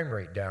the crime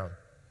rate down.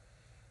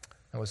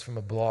 That was from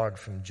a blog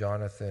from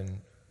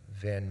Jonathan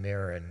Van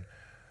Maren,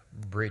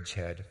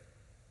 Bridgehead.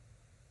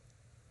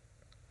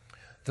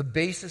 The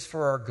basis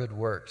for our good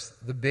works,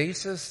 the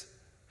basis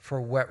for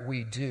what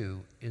we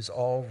do, is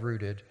all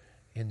rooted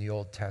in the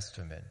Old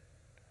Testament.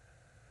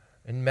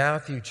 In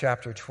Matthew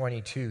chapter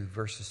 22,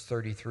 verses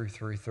 33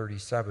 through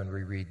 37,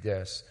 we read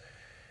this.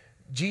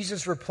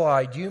 Jesus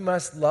replied, "You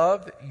must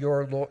love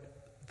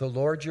the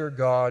Lord your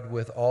God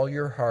with all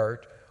your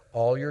heart,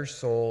 all your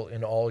soul,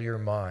 and all your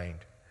mind.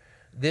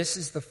 This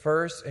is the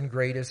first and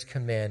greatest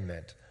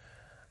commandment.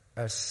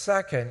 A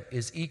second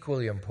is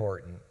equally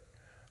important.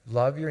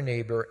 Love your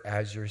neighbor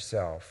as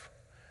yourself.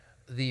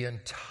 The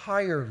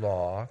entire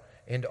law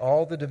and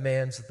all the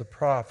demands of the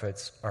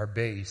prophets are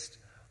based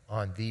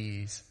on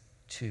these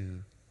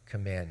 2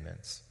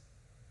 commandments."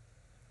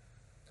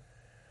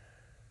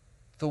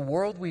 The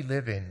world we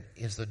live in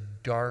is a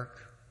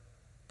dark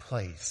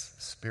place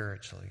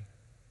spiritually.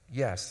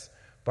 Yes,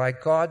 by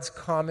God's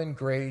common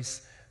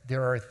grace,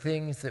 there are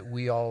things that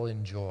we all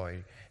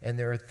enjoy, and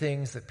there are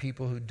things that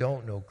people who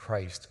don't know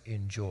Christ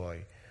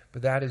enjoy.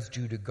 But that is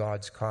due to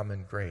God's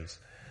common grace.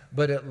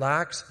 But it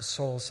lacks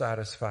soul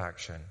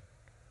satisfaction.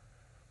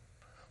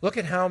 Look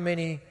at how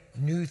many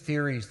new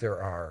theories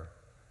there are.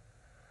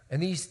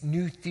 And these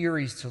new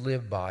theories to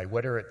live by,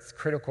 whether it's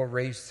critical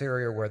race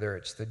theory or whether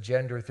it's the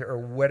gender theory or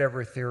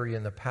whatever theory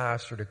in the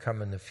past or to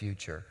come in the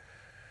future,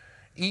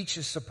 each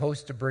is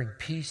supposed to bring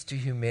peace to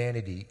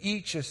humanity.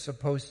 Each is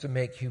supposed to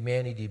make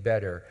humanity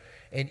better.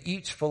 And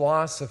each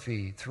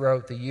philosophy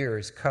throughout the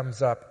years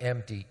comes up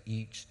empty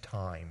each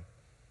time.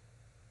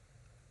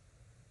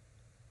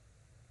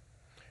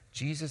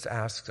 Jesus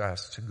asks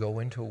us to go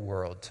into a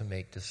world to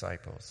make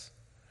disciples.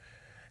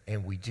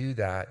 And we do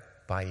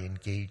that by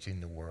engaging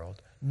the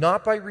world.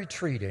 Not by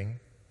retreating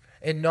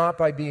and not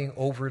by being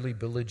overly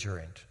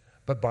belligerent,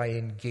 but by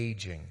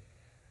engaging.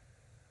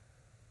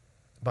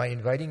 By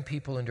inviting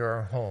people into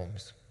our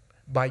homes,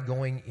 by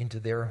going into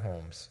their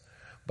homes,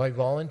 by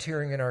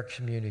volunteering in our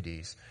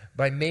communities,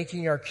 by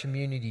making our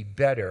community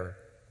better,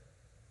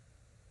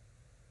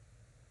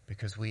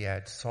 because we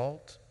add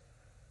salt,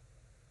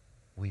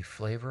 we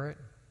flavor it,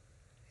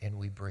 and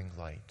we bring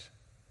light.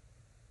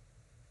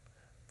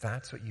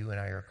 That's what you and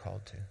I are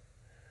called to.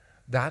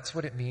 That's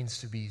what it means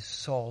to be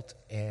salt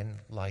and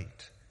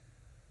light.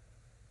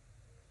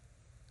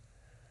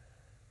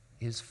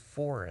 Is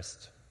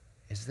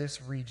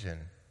this region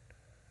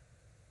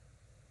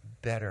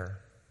better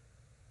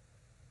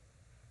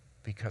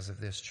because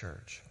of this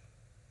church?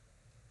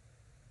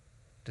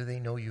 Do they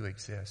know you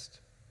exist?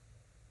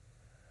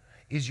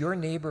 Is your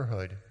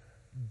neighborhood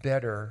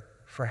better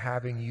for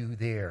having you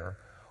there?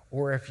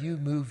 Or if you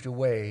moved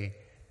away,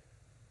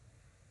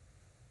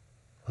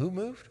 who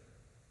moved?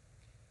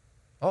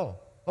 Oh,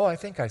 I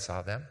think I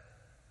saw them.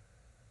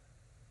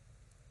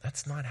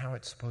 That's not how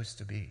it's supposed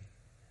to be.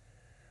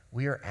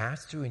 We are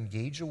asked to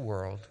engage a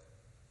world,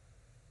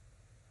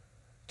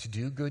 to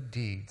do good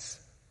deeds,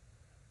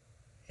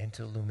 and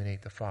to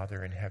illuminate the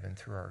Father in heaven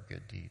through our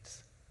good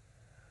deeds.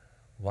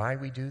 Why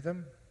we do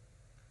them?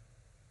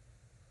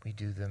 We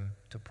do them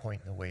to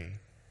point the way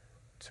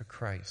to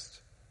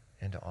Christ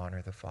and to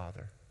honor the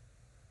Father.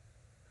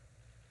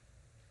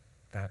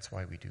 That's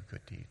why we do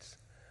good deeds.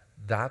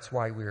 That's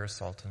why we are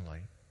salt and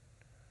light.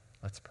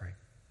 Let's pray.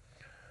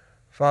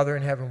 Father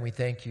in heaven, we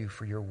thank you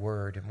for your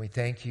word, and we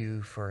thank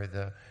you for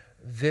the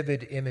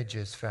vivid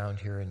images found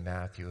here in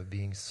Matthew of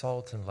being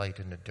salt and light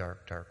in a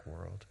dark, dark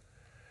world.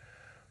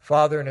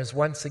 Father, and as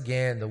once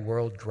again the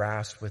world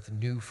grasped with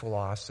new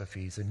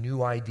philosophies and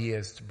new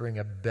ideas to bring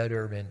a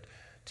betterment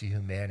to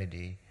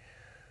humanity,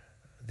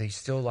 they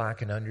still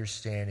lack an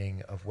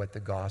understanding of what the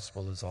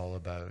gospel is all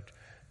about.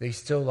 They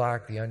still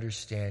lack the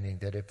understanding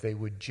that if they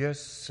would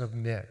just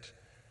submit,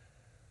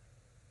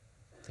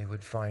 they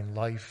would find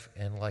life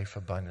and life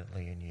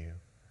abundantly in you.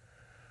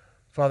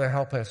 Father,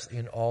 help us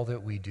in all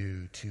that we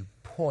do to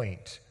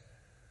point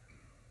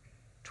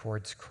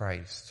towards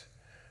Christ,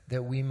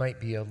 that we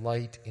might be a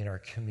light in our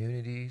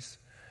communities,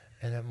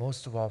 and that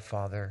most of all,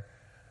 Father,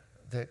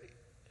 that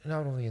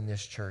not only in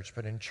this church,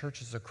 but in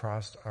churches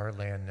across our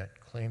land that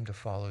claim to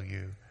follow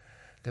you,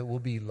 that we'll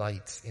be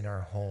lights in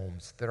our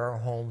homes, that our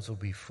homes will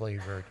be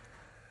flavored.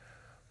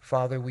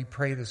 Father, we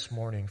pray this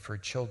morning for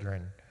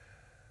children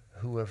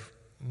who have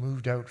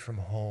moved out from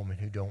home and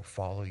who don't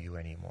follow you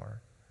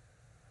anymore.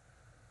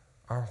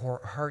 Our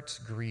hearts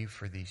grieve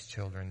for these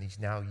children, these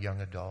now young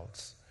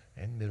adults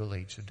and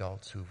middle-aged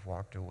adults who've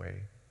walked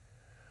away.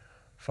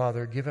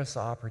 Father, give us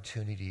the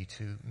opportunity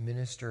to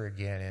minister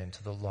again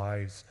into the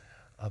lives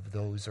of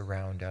those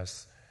around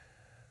us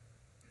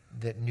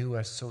that knew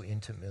us so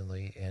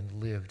intimately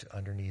and lived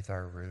underneath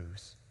our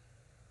roofs.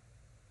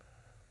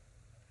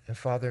 And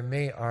Father,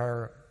 may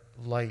our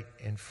light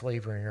and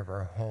flavoring of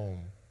our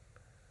home,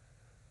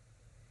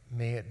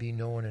 may it be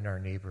known in our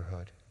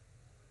neighborhood.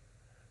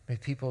 May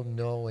people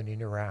know and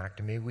interact,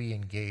 and may we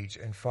engage.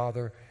 And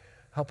Father,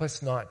 help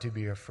us not to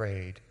be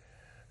afraid.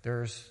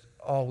 There's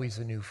always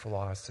a new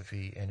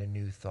philosophy and a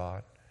new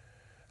thought.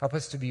 Help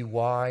us to be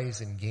wise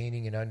in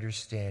gaining an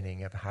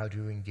understanding of how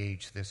to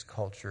engage this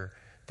culture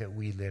that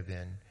we live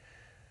in.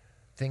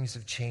 Things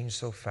have changed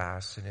so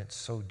fast, and it's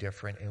so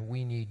different, and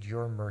we need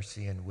your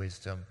mercy and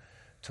wisdom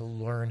to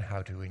learn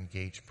how to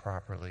engage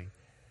properly.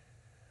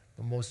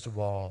 But most of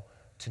all,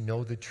 to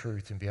know the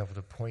truth and be able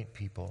to point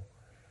people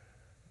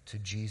to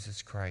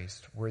Jesus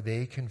Christ, where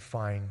they can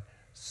find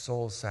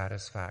soul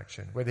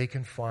satisfaction, where they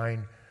can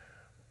find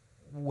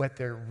what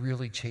they're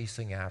really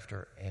chasing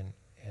after, and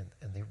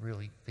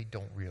they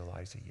don't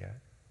realize it yet.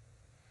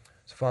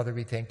 So Father,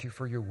 we thank you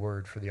for your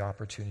word, for the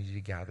opportunity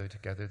to gather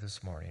together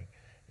this morning.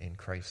 In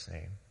Christ's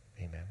name,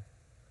 amen.